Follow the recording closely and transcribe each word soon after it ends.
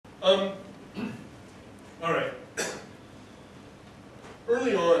All right.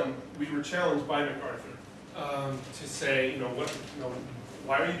 Early on, we were challenged by MacArthur to say,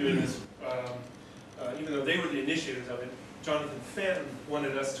 why are you doing this? Even though they were the initiators of it, Jonathan Fenton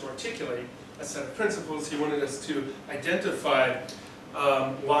wanted us to articulate a set of principles. He wanted us to identify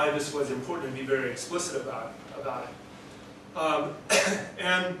why this was important and be very explicit about it.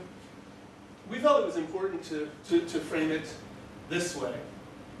 And we felt it was important to frame it this way.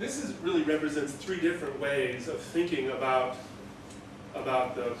 This really represents three different ways of thinking about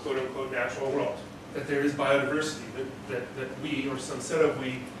the quote-unquote natural world. That there is biodiversity that we, or some set of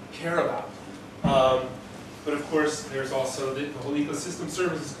we, care about. But of course, there's also the whole ecosystem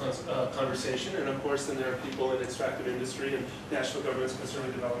services conversation, and of course, then there are people in extractive industry and national governments concerned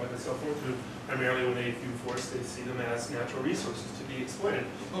with development and so forth who primarily, when they view forests, they see them as natural resources to be exploited,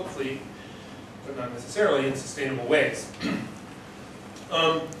 hopefully, but not necessarily in sustainable ways.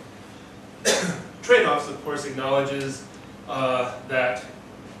 Trade-offs, of course, acknowledges that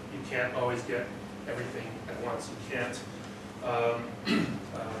you can't always get everything at once. You can't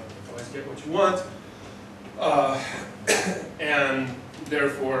always get what you want. And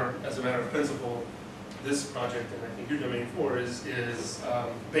therefore, as a matter of principle, this project, and I think you're domain 4, is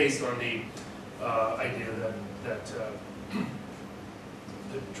based on the idea that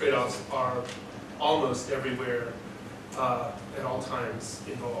the trade-offs are almost everywhere at all times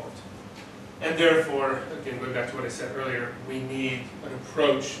involved. And therefore, again, going back to what I said earlier, we need an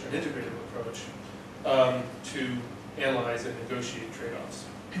approach, an integrative approach, to analyze and negotiate trade-offs.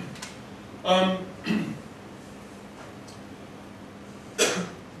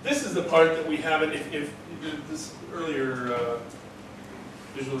 This is the part that we haven't, if this earlier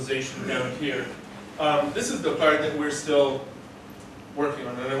visualization down here, this is the part that we're still working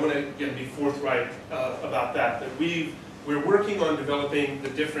on, and I want to, again, be forthright about that we're working on developing the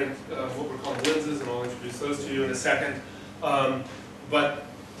different, what we're calling lenses, and I'll introduce those to you in a second. But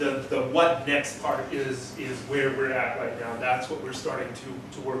the what next part is where we're at right now. That's what we're starting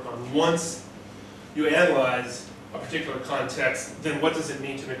to work on. Once you analyze a particular context, then what does it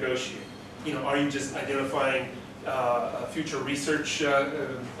mean to negotiate? Are you just identifying future research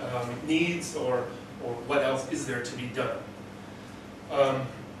needs, or what else is there to be done?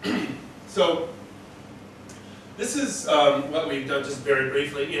 So this is what we've done, just very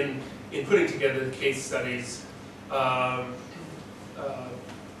briefly, in putting together the case studies.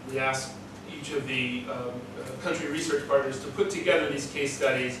 We asked each of the country research partners to put together these case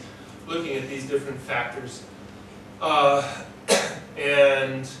studies, looking at these different factors.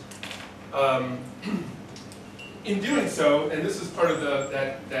 And in doing so, and this is part of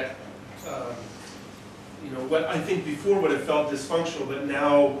what I think before would have felt dysfunctional, but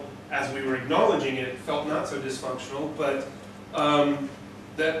now, as we were acknowledging it, it felt not so dysfunctional, but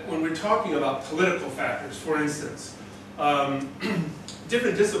that when we're talking about political factors, for instance,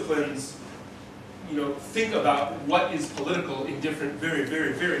 different disciplines, think about what is political in different, very,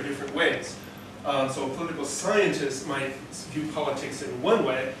 very, very different ways. So a political scientist might view politics in one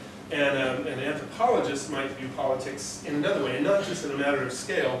way, and an anthropologist might view politics in another way, and not just in a matter of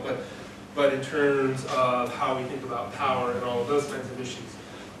scale, but in terms of how we think about power and all of those kinds of issues.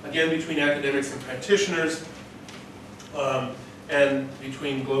 Again, between academics and practitioners, and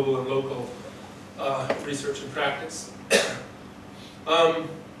between global and local research and practice.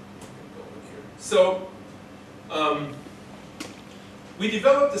 We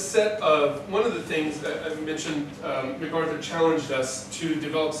developed a set of, one of the things that I mentioned, MacArthur challenged us to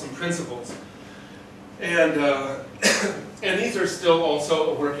develop some principles. And, and these are still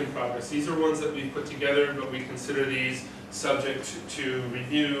also a work in progress. These are ones that we've put together, but we consider these subject to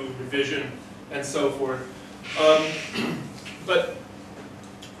review, revision, and so forth. But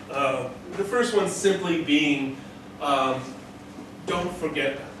the first one simply being, don't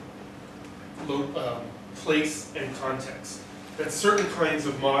forget place and context. That certain kinds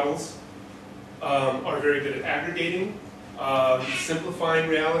of models are very good at aggregating, simplifying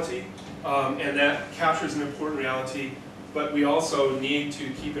reality, and that captures an important reality, but we also need to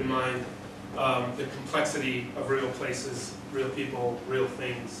keep in mind the complexity of real places, real people, real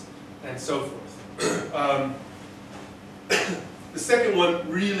things, and so forth. The second one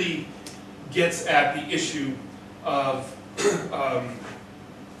really gets at the issue of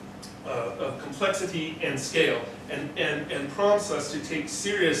complexity and scale, and prompts us to take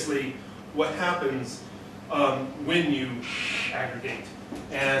seriously what happens when you aggregate,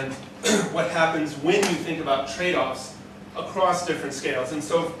 and what happens when you think about trade-offs across different scales. And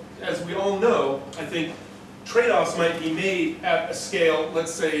so, as we all know, I think trade-offs might be made at a scale,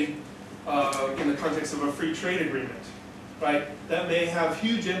 let's say, in the context of a free trade agreement. right? That may have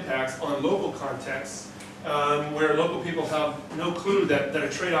huge impacts on local contexts, where local people have no clue that a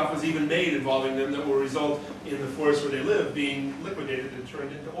trade-off was even made involving them that will result in the forest where they live being liquidated and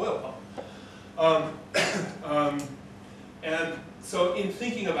turned into oil palm. And so in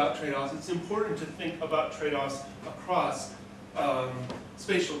thinking about trade-offs, it's important to think about trade-offs across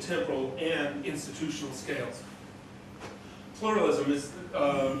spatial, temporal, and institutional scales. Pluralism is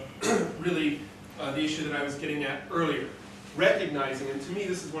really the issue that I was getting at earlier. Recognizing, and to me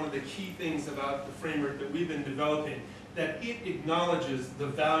this is one of the key things about the framework that we've been developing, that it acknowledges the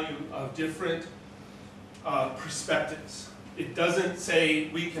value of different perspectives. It doesn't say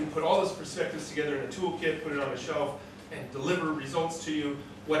we can put all those perspectives together in a toolkit, put it on a shelf, and deliver results to you.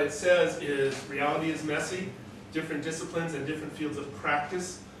 What it says is reality is messy. Different disciplines and different fields of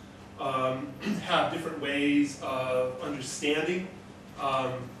practice have different ways of understanding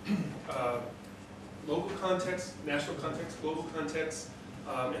local context, national context, global context,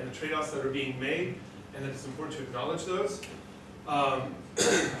 and the trade-offs that are being made, and that it's important to acknowledge those.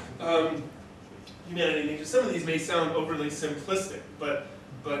 Humanity, nature, some of these may sound overly simplistic, but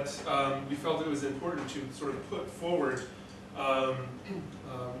we felt it was important to sort of put forward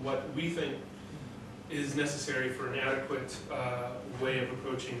what we think is necessary for an adequate way of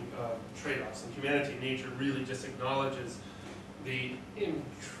approaching trade-offs. And humanity, nature really just acknowledges the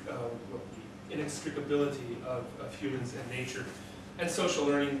inextricability of humans and nature. And social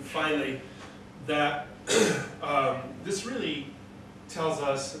learning, finally, that this really tells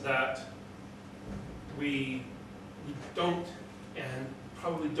us that we don't, and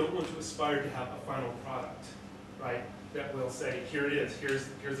probably don't want to aspire to have a final product, right? That will say, here it is, here's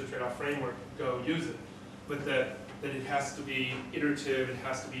the trade-off framework, go use it. But that it has to be iterative, it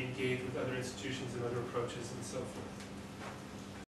has to be engaged with other institutions and other approaches and so forth.